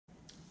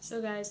So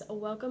guys,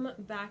 welcome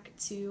back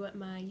to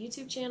my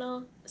YouTube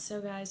channel. I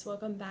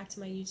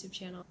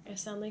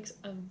sound like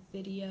a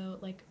video,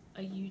 like a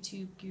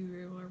YouTube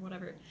guru or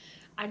whatever.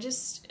 I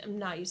just am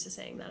not used to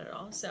saying that at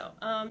all. So,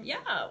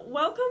 yeah,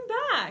 welcome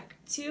back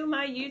to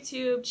my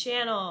YouTube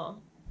channel.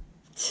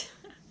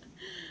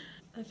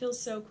 That feels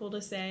so cool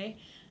to say.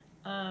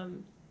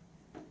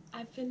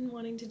 I've been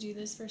wanting to do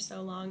this for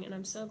so long, and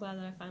I'm so glad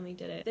that I finally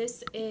did it.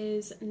 This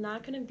is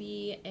not going to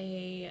be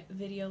a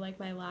video like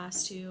my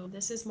last two.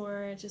 This is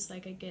more just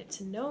like a get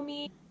to know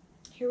me.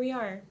 Here we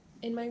are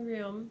in my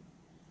room.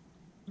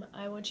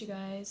 I want you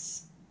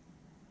guys,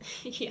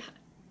 yeah,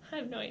 I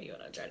have no idea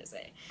what I'm trying to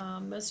say.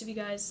 Most of you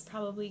guys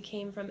probably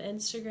came from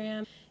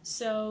Instagram,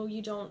 so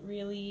you don't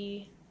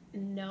really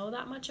know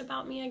that much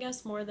about me, I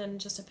guess, more than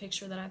just a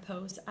picture that I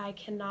post. I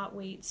cannot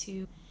wait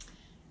to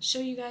show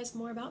you guys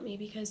more about me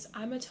because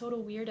I'm a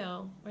total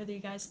weirdo, whether you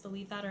guys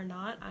believe that or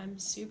not. I'm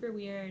super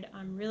weird,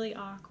 I'm really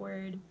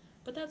awkward,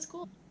 but that's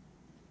cool.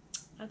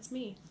 That's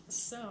me.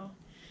 So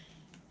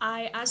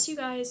I asked you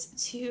guys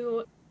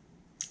to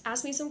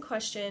ask me some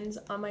questions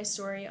on my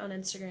story on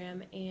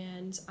Instagram,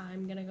 and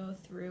I'm gonna go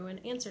through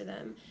and answer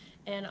them,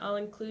 and I'll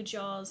include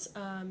y'all's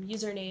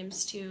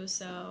usernames too,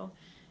 so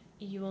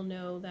you will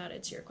know that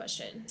it's your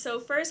question. So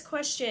first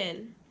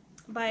question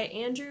by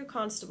Andrew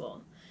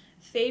Constable.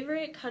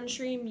 Favorite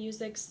country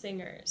music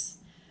singers?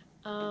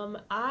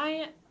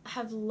 I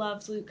have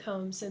loved Luke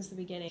Combs since the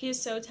beginning. He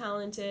is so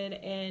talented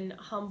and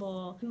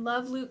humble. I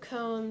love Luke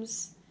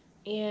Combs,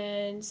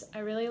 and I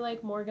really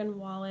like Morgan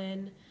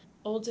Wallen,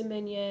 Old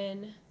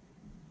Dominion.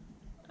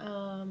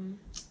 I'm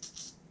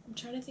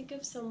trying to think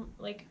of some,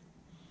 like,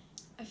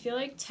 I feel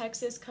like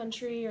Texas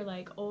country or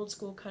like old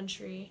school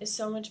country is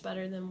so much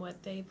better than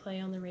what they play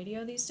on the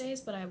radio these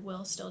days, but I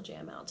will still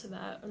jam out to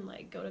that and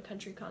like go to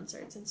country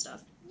concerts and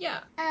stuff.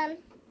 Yeah. I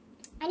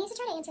need to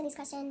try to answer these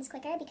questions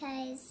quicker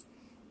because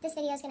this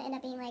video is going to end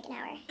up being like an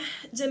hour.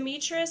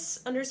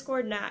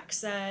 Demetris_Knack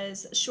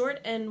says,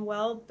 short and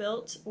well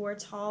built or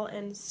tall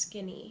and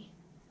skinny?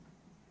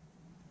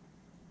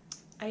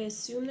 I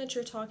assume that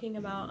you're talking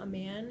about a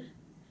man,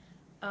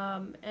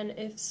 and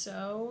if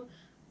so,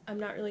 I'm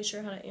not really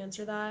sure how to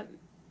answer that.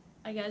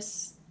 I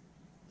guess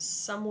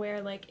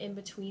somewhere like in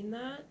between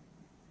that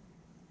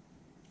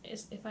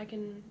is if I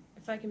can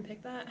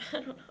pick that. I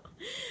don't know.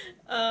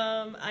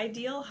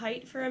 Ideal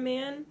height for a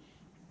man.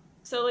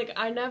 So like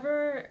I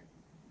never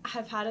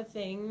have had a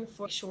thing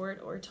for short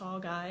or tall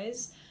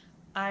guys.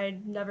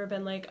 I'd never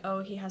been like,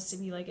 oh, he has to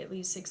be like at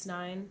least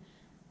 6'9",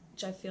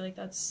 which I feel like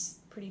that's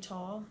pretty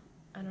tall.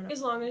 I don't know.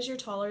 As long as you're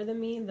taller than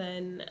me,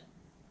 then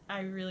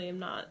I really am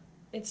not,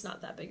 it's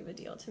not that big of a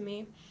deal to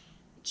me.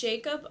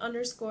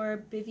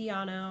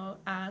 Jacob_Biviano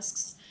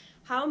asks,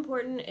 how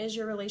important is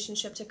your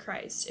relationship to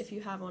Christ, if you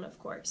have one, of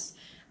course?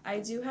 I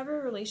do have a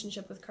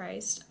relationship with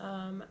Christ.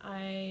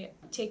 I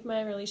take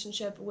my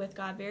relationship with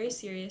God very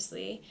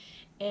seriously,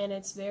 and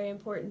it's very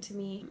important to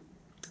me.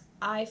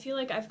 I feel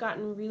like I've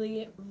gotten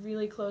really,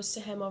 really close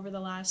to Him over the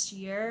last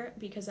year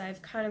because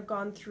I've kind of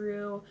gone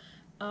through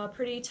a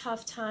pretty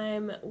tough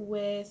time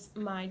with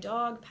my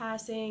dog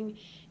passing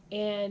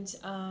and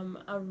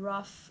a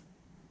rough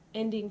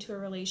ending to a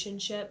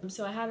relationship.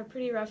 So I had a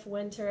pretty rough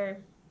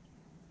winter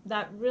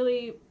that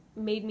really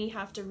made me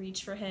have to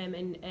reach for Him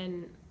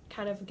and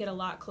kind of get a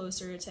lot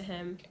closer to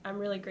Him. I'm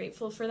really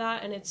grateful for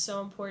that, and it's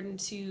so important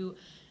to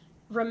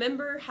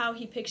remember how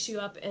He picks you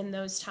up in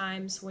those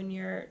times when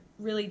you're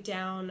really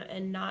down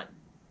and not,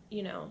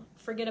 you know,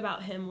 forget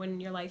about Him when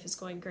your life is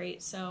going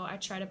great. So I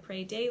try to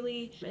pray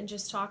daily and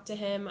just talk to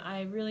Him.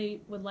 I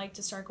really would like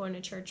to start going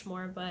to church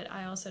more, but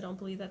I also don't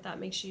believe that that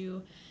makes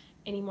you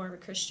any more of a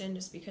Christian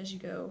just because you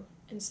go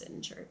and sit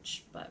in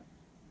church, but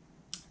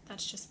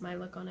that's just my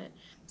look on it.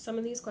 Some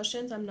of these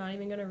questions I'm not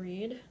even gonna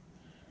read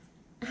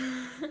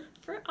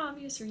for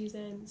obvious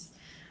reasons.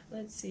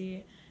 Let's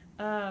see.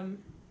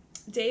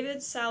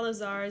 David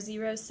Salazar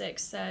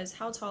 06 says,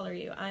 how tall are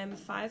you? I am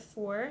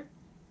 5'4".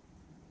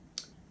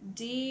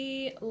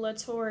 D.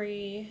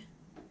 Latori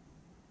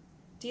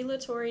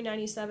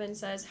 97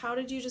 says, how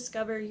did you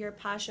discover your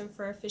passion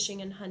for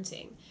fishing and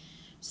hunting?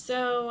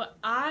 So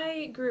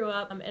I grew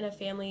up in a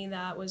family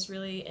that was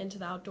really into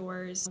the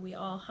outdoors. We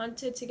all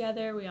hunted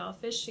together, we all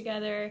fished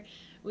together,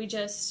 we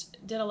just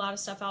did a lot of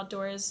stuff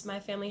outdoors. My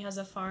family has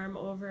a farm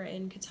over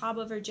in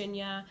Catawba,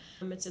 Virginia.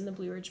 It's in the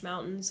Blue Ridge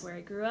Mountains where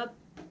I grew up.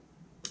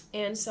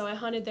 And so I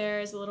hunted there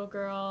as a little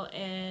girl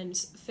and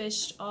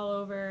fished all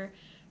over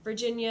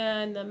Virginia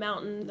and the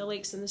mountain, the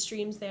lakes and the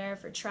streams there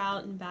for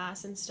trout and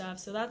bass and stuff.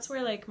 So that's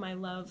where like my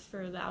love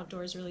for the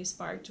outdoors really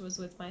sparked, was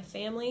with my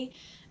family,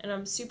 and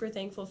I'm super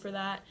thankful for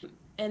that.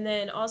 And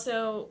then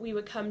also we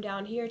would come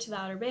down here to the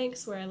Outer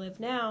Banks where I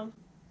live now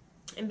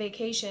and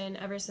vacation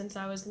ever since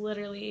I was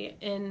literally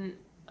in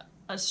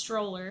a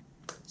stroller.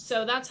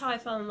 So that's how I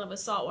fell in love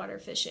with saltwater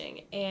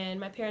fishing, and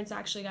my parents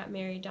actually got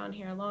married down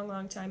here a long,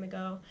 long time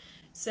ago.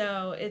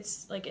 So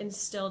it's like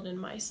instilled in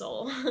my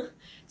soul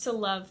to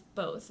love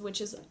both,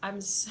 which is I'm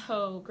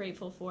so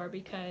grateful for,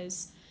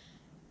 because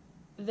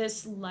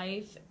this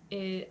life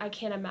is, I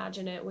can't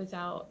imagine it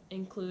without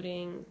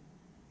including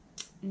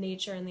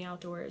nature and the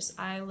outdoors.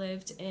 I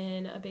lived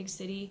in a big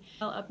city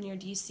up near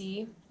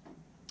DC.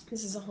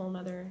 This is a whole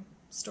nother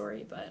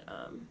story, but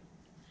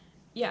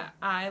yeah,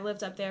 I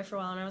lived up there for a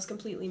while and I was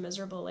completely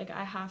miserable. Like,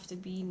 I have to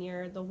be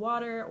near the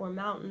water or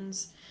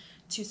mountains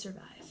to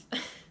survive.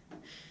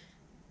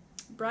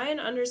 Brian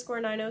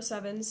 _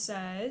 907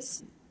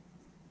 says,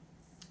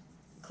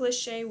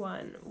 cliche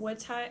one,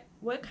 what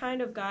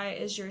kind of guy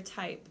is your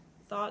type?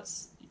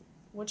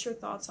 What's your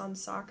thoughts on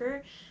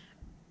soccer?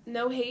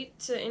 No hate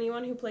to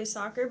anyone who plays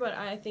soccer, but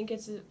I think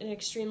it's an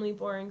extremely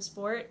boring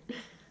sport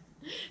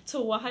to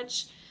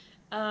watch.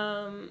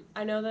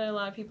 I know that a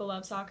lot of people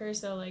love soccer,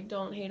 so like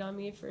don't hate on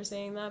me for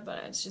saying that,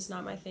 but it's just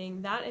not my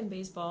thing. That and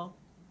baseball.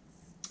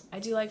 I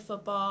do like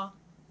football.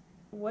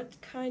 What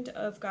kind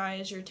of guy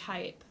is your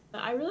type?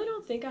 I really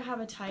don't think I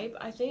have a type.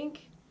 I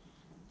think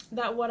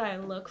that what I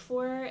look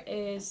for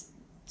is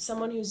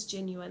someone who's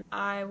genuine.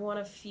 I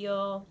want to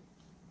feel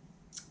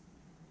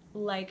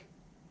like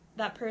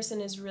that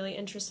person is really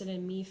interested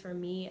in me for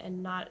me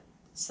and not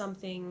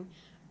something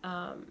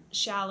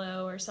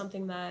shallow or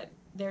something that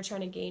they're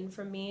trying to gain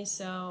from me.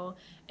 So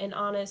an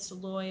honest,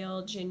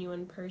 loyal,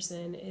 genuine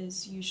person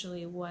is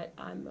usually what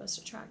I'm most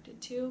attracted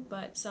to,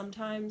 but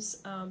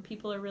sometimes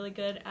people are really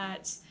good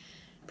at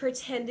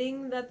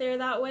pretending that they're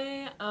that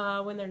way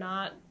when they're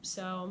not,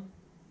 so,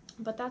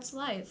 but that's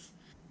life.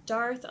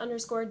 Darth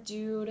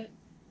 _dude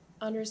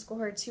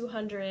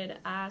 _200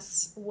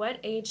 asks, what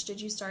age did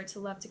you start to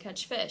love to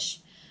catch fish?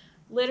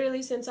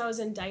 Literally since I was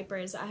in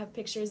diapers. I have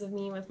pictures of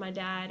me with my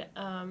dad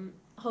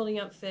holding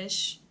up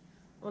fish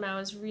when I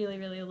was really,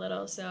 really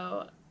little,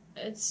 so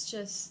it's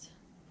just,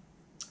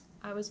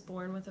 I was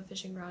born with a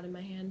fishing rod in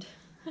my hand,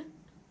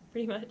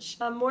 pretty much.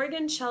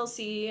 Morgan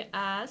Chelsea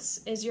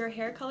asks, is your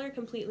hair color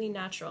completely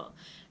natural?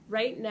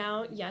 Right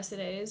now, yes it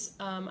is.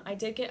 I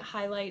did get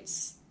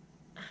highlights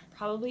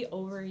probably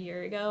over a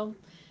year ago,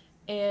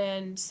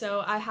 and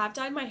so I have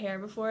dyed my hair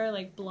before,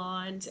 like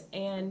blonde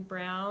and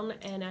brown,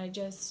 and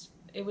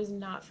it was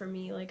not for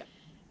me. Like,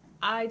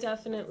 I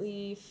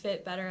definitely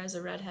fit better as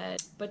a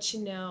redhead, but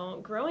you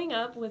know, growing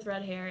up with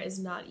red hair is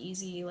not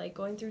easy. Like,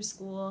 going through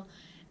school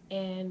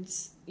and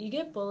you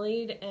get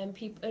bullied and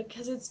people,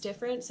 because it's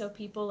different, so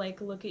people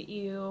like look at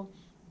you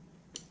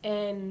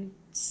and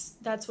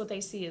that's what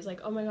they see is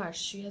like, oh my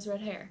gosh, she has red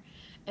hair.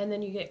 And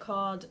then you get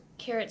called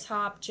carrot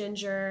top,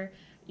 ginger,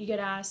 you get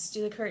asked,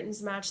 do the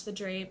curtains match the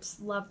drapes?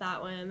 Love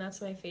that one,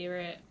 that's my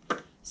favorite.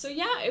 So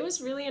yeah, it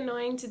was really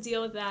annoying to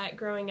deal with that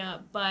growing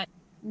up, but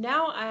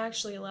now I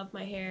actually love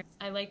my hair.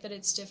 I like that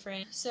it's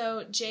different.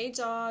 So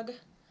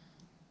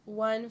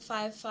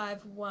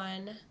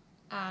JDog1551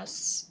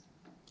 asks,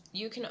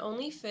 you can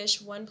only fish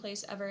one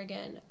place ever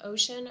again,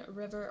 ocean,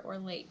 river, or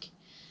lake?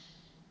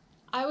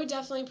 I would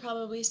definitely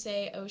probably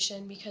say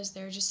ocean because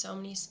there are just so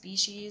many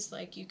species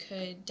like you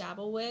could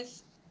dabble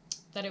with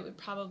that it would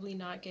probably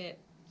not get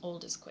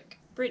old as quick.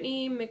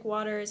 Brittany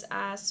McWaters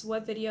asks,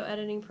 what video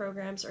editing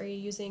programs are you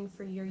using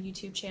for your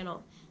YouTube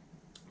channel?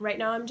 Right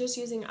now I'm just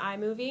using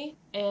iMovie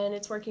and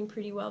it's working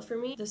pretty well for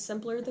me. The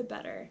simpler the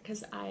better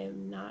because I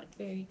am not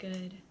very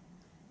good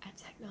at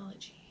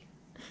technology.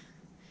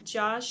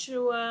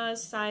 Joshua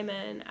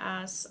Simon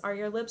asks, are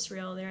your lips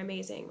real? They're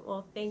amazing.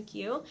 Well, thank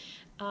you.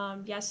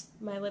 Yes,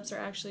 my lips are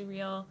actually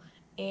real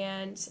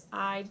and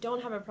I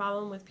don't have a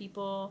problem with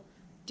people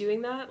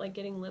doing that, like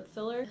getting lip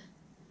filler.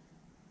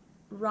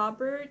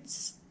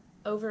 Roberts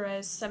over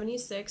as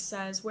 76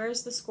 says,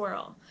 where's the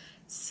squirrel?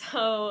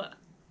 So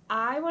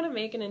I want to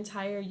make an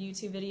entire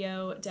YouTube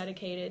video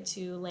dedicated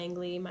to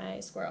Langley, my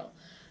squirrel.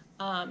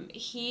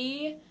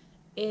 He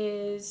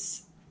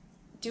is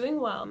doing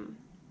well.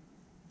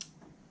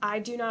 I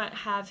do not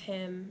have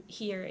him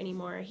here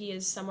anymore. He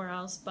is somewhere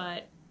else,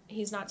 but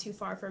he's not too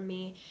far from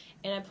me,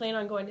 and I plan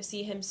on going to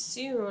see him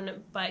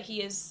soon, but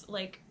he is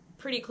like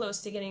pretty close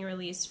to getting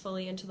released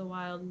fully into the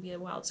wild and be a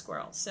wild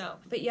squirrel. So,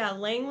 but yeah,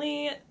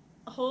 Langley,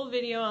 a whole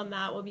video on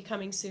that will be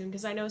coming soon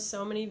because I know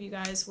so many of you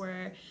guys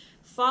were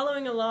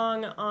following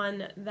along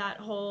on that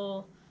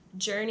whole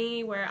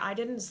journey where I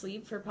didn't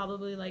sleep for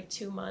probably like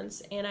 2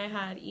 months and I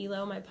had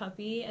Elo, my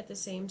puppy, at the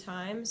same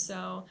time,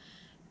 so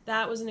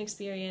that was an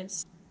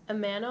experience.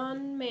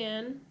 Emanon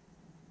Man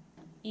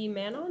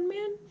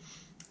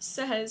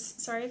says,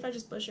 sorry if I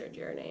just butchered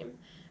your name,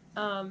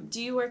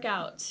 do you work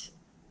out?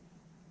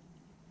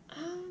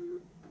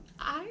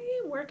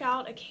 I work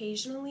out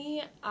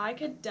occasionally. I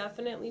could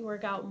definitely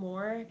work out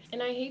more,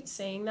 and I hate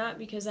saying that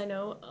because I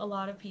know a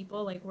lot of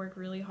people like work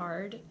really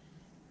hard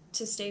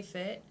to stay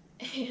fit,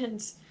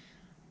 and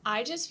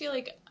I just feel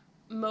like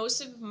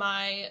most of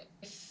my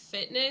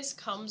fitness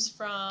comes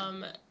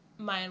from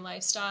my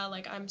lifestyle.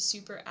 Like, I'm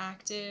super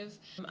active.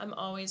 I'm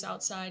always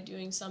outside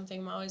doing something.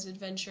 I'm always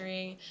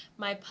adventuring.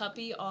 My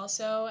puppy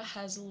also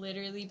has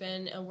literally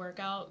been a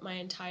workout my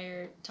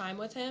entire time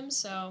with him.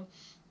 So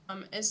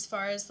as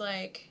far as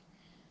like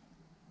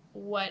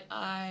what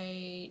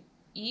I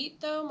eat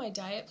though, my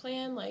diet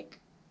plan, like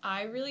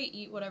I really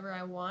eat whatever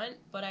I want,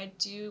 but I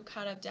do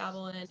kind of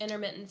dabble in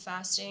intermittent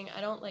fasting.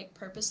 I don't like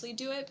purposely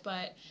do it,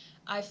 but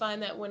I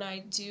find that when I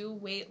do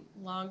wait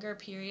longer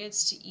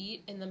periods to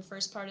eat in the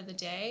first part of the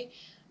day,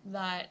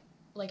 that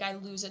like I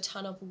lose a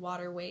ton of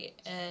water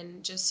weight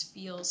and just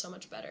feel so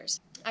much better.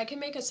 I can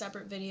make a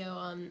separate video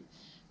on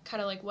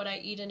kind of like what I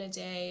eat in a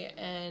day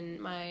and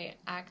my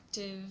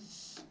active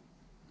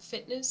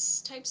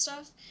fitness type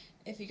stuff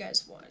if you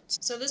guys want.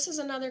 So this is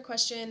another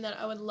question that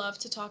I would love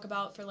to talk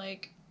about for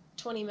like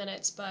 20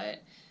 minutes,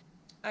 but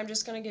I'm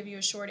just going to give you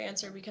a short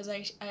answer because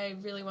I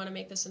really want to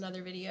make this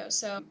another video.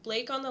 So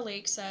Blake on the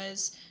Lake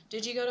says,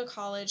 did you go to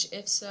college?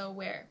 If so,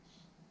 where?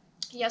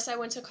 Yes, I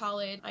went to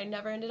college. I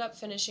never ended up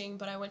finishing,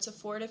 but I went to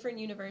 4 different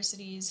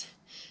universities.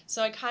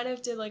 So I kind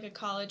of did like a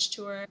college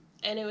tour,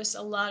 and it was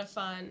a lot of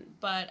fun,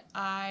 but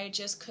I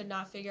just could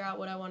not figure out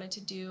what I wanted to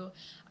do.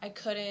 I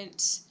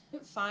couldn't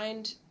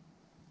find,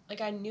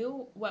 like I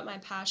knew what my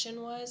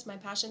passion was. My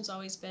passion's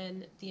always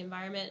been the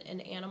environment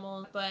and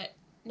animals, but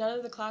none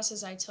of the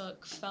classes I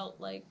took felt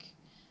like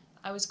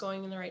I was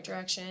going in the right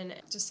direction.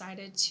 I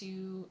decided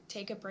to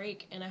take a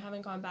break, and I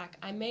haven't gone back.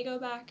 I may go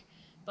back,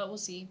 but we'll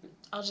see.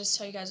 I'll just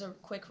tell you guys a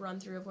quick run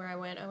through of where I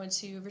went. I went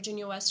to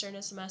Virginia Western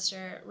a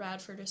semester,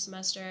 Radford a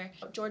semester,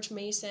 George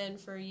Mason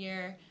for a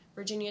year,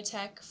 Virginia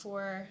Tech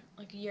for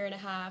like a year and a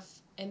half,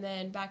 and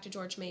then back to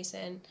George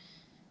Mason.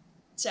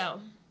 So,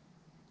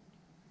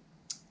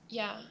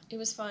 yeah, it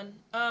was fun.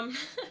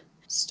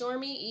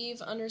 Stormy Eve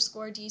 _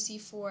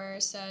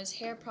 DC4 says,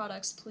 hair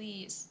products,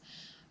 please.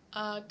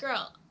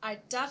 Girl, I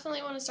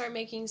definitely want to start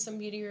making some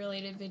beauty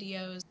related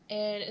videos.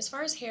 And as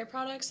far as hair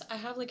products, I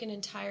have like an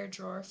entire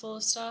drawer full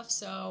of stuff,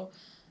 so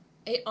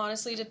it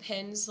honestly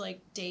depends like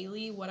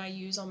daily what I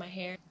use on my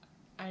hair.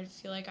 I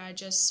feel like I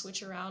just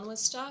switch around with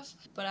stuff,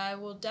 but I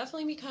will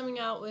definitely be coming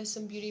out with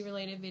some beauty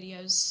related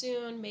videos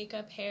soon.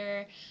 Makeup,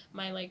 hair,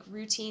 my like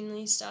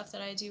routinely stuff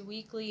that I do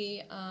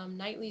weekly,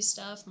 nightly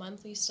stuff,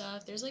 monthly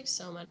stuff. There's like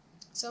so much.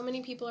 So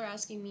many people are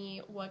asking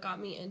me what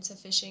got me into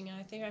fishing, and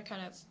I think I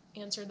kind of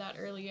answered that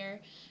earlier.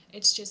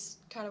 It's just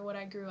kind of what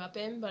I grew up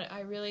in, but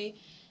I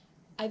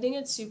think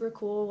it's super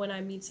cool when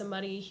I meet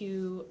somebody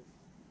who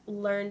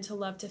learned to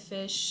love to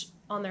fish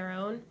on their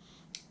own,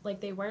 like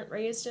they weren't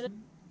raised in it,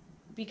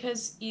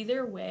 because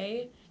either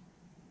way,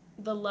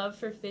 the love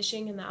for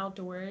fishing and the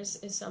outdoors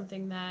is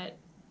something that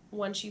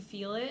once you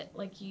feel it,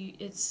 like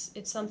it's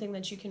something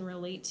that you can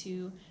relate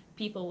to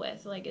people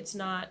with. Like it's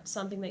not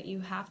something that you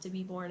have to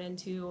be born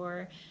into,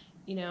 or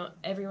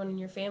everyone in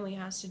your family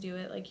has to do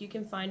it. Like you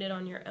can find it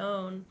on your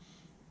own,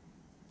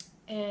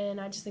 and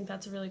I just think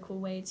that's a really cool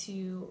way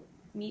to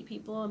meet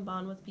people and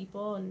bond with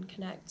people and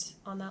connect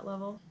on that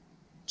level.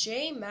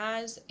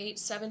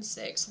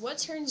 JMaz876, what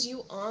turns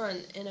you on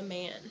in a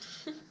man?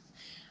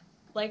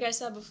 Like I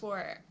said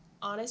before,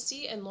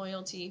 honesty and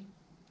loyalty.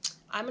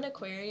 I'm an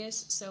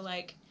Aquarius, so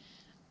like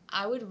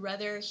I would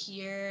rather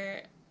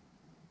hear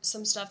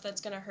some stuff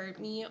that's gonna hurt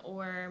me,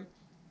 or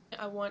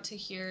I want to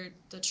hear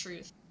the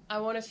truth. I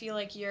want to feel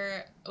like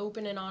you're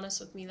open and honest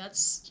with me.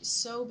 That's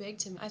so big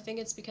to me. I think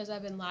it's because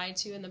I've been lied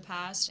to in the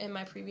past in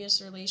my previous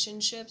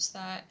relationships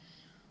that,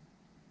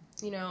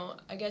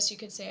 I guess you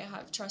could say I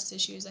have trust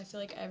issues. I feel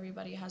like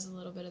everybody has a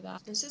little bit of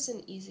that. This is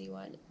an easy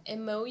one.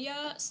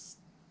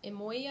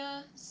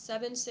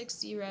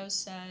 Imoya760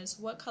 says,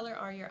 what color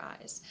are your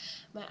eyes?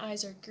 My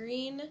eyes are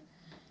green.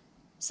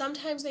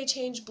 Sometimes they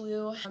change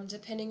blue,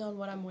 depending on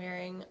what I'm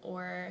wearing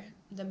or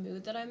the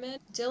mood that I'm in.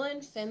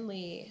 Dylan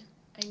Finley.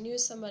 I knew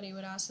somebody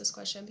would ask this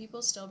question.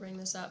 People still bring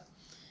this up.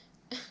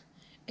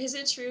 Is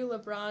it true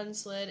LeBron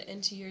slid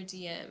into your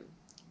DM?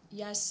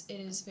 Yes,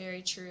 it is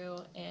very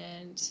true,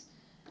 and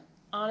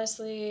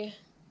honestly,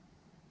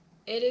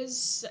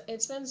 it's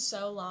been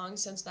so long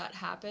since that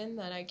happened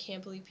that I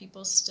can't believe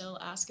people still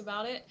ask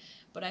about it,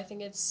 but I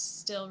think it's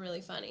still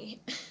really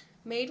funny.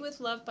 Made with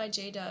Love by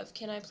J Dove.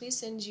 Can I please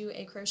send you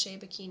a crochet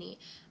bikini?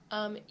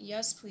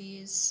 Yes,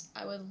 please.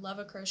 I would love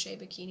a crochet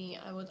bikini.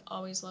 I would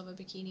always love a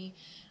bikini.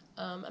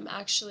 I'm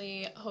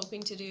actually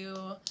hoping to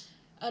do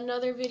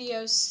another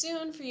video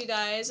soon for you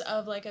guys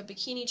of like a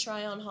bikini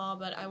try-on haul,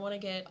 but I want to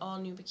get all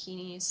new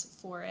bikinis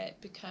for it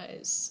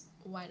because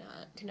why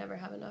not? Can never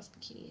have enough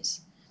bikinis.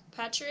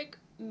 Patrick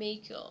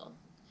Makel.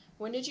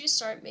 When did you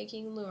start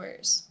making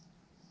lures?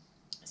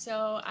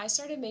 So I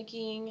started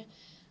making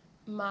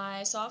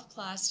my soft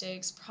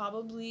plastics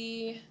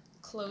probably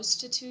close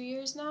to 2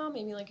 years now,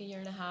 maybe like a year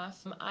and a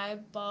half. I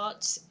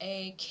bought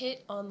a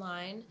kit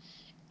online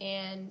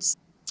and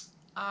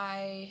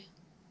I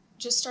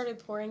just started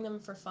pouring them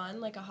for fun,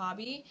 like a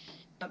hobby.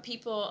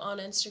 People on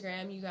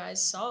Instagram, you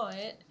guys saw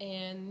it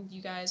and you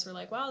guys were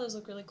like, wow, those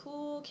look really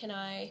cool. Can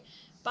I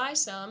buy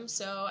some?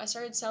 So I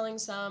started selling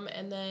some,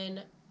 and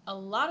then a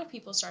lot of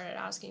people started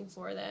asking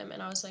for them,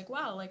 and I was like,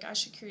 wow, like I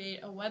should create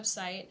a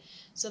website.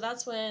 So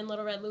that's when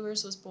Little Red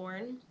Lures was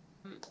born,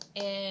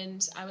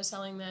 and I was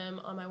selling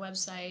them on my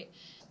website.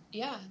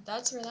 Yeah,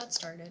 that's where that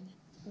started.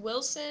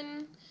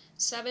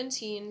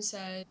 Wilson17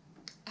 said,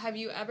 have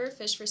you ever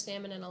fished for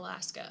salmon in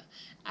Alaska?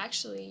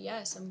 Actually,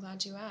 yes, I'm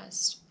glad you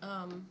asked.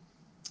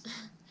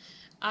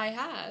 I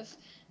have,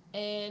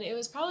 and it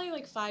was probably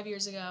like 5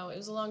 years ago. It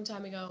was a long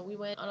time ago. We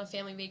went on a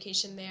family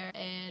vacation there,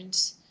 and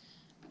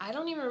I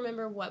don't even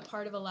remember what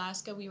part of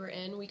Alaska we were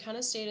in. We kind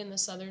of stayed in the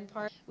southern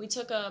part. We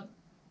took a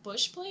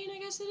bush plane, I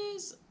guess it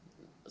is,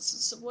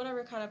 so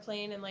whatever kind of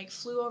plane, and like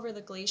flew over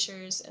the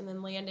glaciers and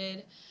then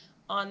landed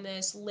on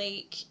this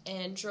lake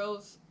and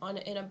drove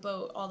in a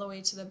boat all the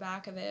way to the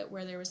back of it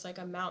where there was like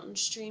a mountain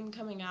stream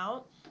coming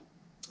out,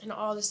 and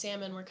all the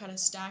salmon were kind of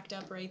stacked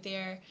up right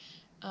there.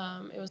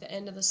 It was the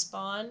end of the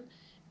spawn,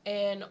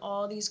 and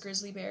all these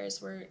grizzly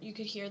bears you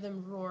could hear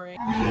them roaring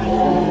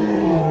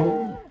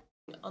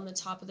on the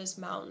top of this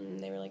mountain.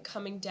 They were like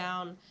coming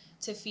down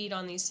to feed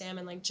on these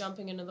salmon, like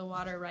jumping into the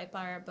water right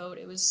by our boat.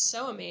 It was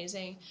so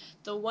amazing.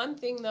 The one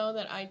thing though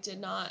that I did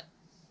not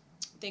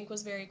think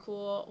was very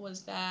cool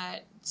was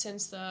that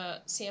since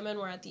the salmon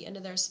were at the end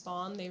of their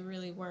spawn, they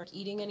really weren't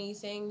eating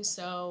anything,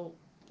 so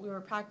we were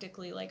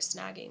practically like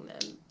snagging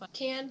them. But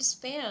Canned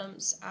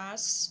Spams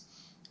asks,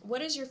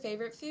 what is your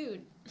favorite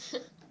food?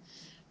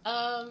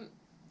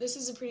 This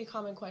is a pretty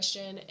common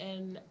question,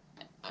 and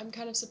I'm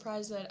kind of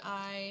surprised that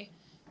I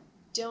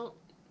don't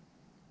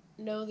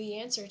know the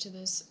answer to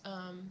this.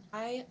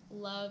 I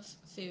love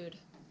food.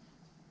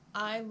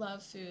 I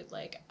love food.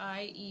 Like,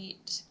 I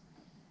eat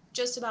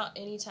just about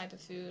any type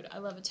of food. I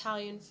love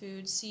Italian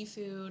food,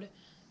 seafood.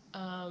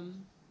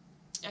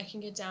 I can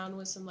get down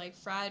with some like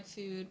fried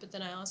food, but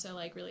then I also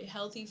like really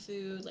healthy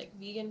food, like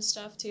vegan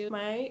stuff too.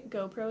 My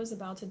GoPro is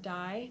about to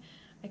die.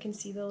 I can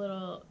see the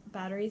little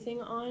battery thing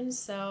on,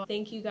 so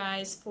thank you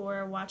guys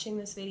for watching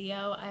this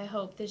video. I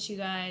hope that you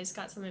guys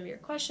got some of your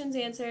questions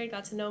answered,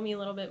 got to know me a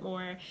little bit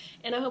more,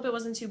 and I hope it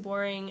wasn't too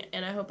boring,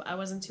 and I hope I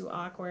wasn't too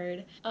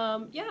awkward.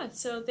 Yeah,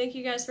 so thank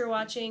you guys for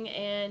watching,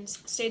 and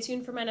stay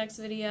tuned for my next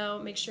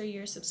video. Make sure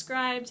you're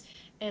subscribed,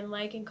 and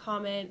like and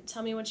comment.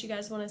 Tell me what you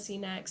guys want to see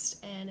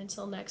next, and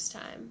until next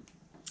time,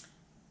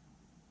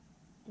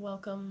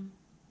 welcome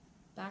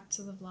back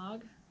to the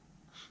vlog.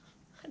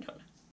 I don't know.